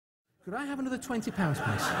Could I have another £20,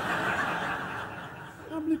 please?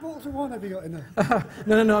 How many bottles of wine have you got in there?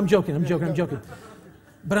 No, I'm joking.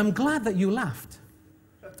 But I'm glad that you laughed,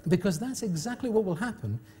 because that's exactly what will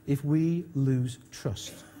happen if we lose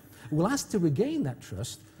trust. We'll ask to regain that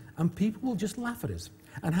trust, and people will just laugh at us.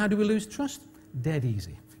 And how do we lose trust? Dead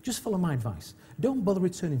easy. Just follow my advice. Don't bother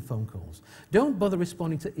returning phone calls. Don't bother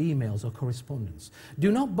responding to emails or correspondence.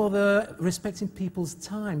 Do not bother respecting people's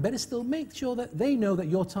time. Better still, make sure that they know that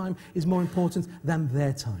your time is more important than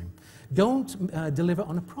their time. Don't deliver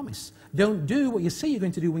on a promise. Don't do what you say you're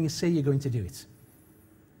going to do when you say you're going to do it.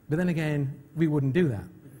 But then again, we wouldn't do that.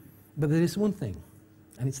 But there is one thing,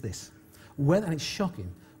 and it's this. And it's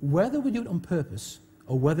shocking. Whether we do it on purpose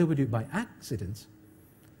or whether we do it by accident,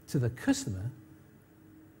 to the customer,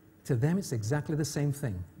 to them it's exactly the same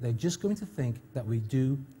thing. They're just going to think that we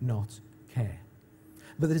do not care.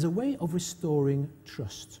 But there is a way of restoring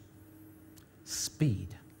trust. Speed.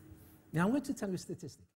 Now I'm going to tell you a statistic.